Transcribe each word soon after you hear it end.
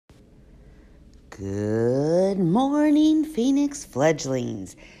Good morning, Phoenix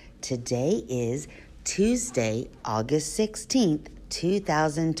fledglings. Today is Tuesday, August 16th,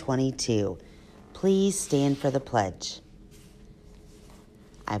 2022. Please stand for the pledge.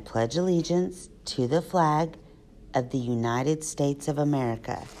 I pledge allegiance to the flag of the United States of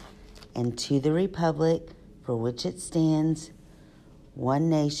America and to the republic for which it stands, one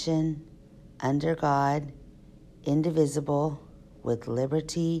nation, under God, indivisible, with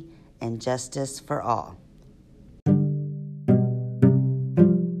liberty and justice for all.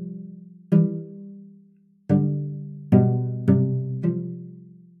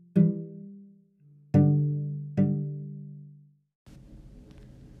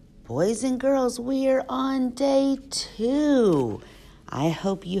 Boys and girls, we're on day 2. I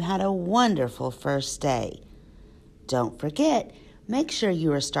hope you had a wonderful first day. Don't forget, make sure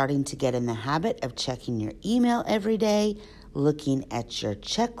you are starting to get in the habit of checking your email every day, looking at your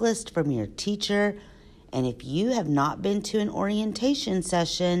checklist from your teacher, and if you have not been to an orientation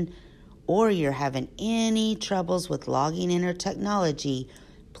session or you're having any troubles with logging in or technology,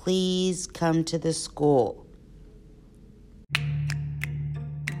 please come to the school.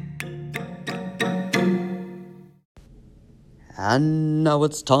 And now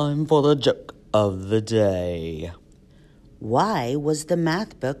it's time for the joke of the day. Why was the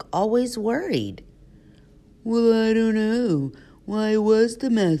math book always worried? Well, I don't know. Why was the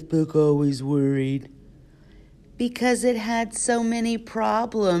math book always worried? Because it had so many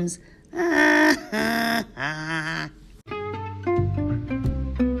problems.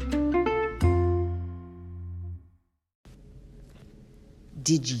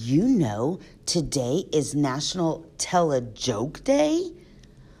 Did you know today is National Tell a Joke Day?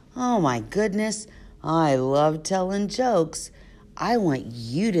 Oh my goodness, I love telling jokes. I want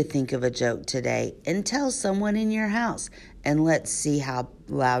you to think of a joke today and tell someone in your house, and let's see how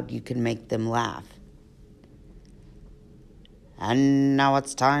loud you can make them laugh. And now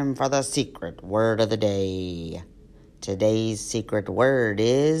it's time for the secret word of the day. Today's secret word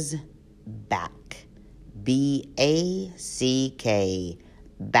is back. B-A-C-K.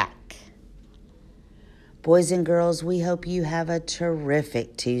 Back. Boys and girls, we hope you have a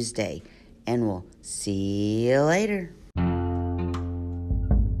terrific Tuesday, and we'll see you later.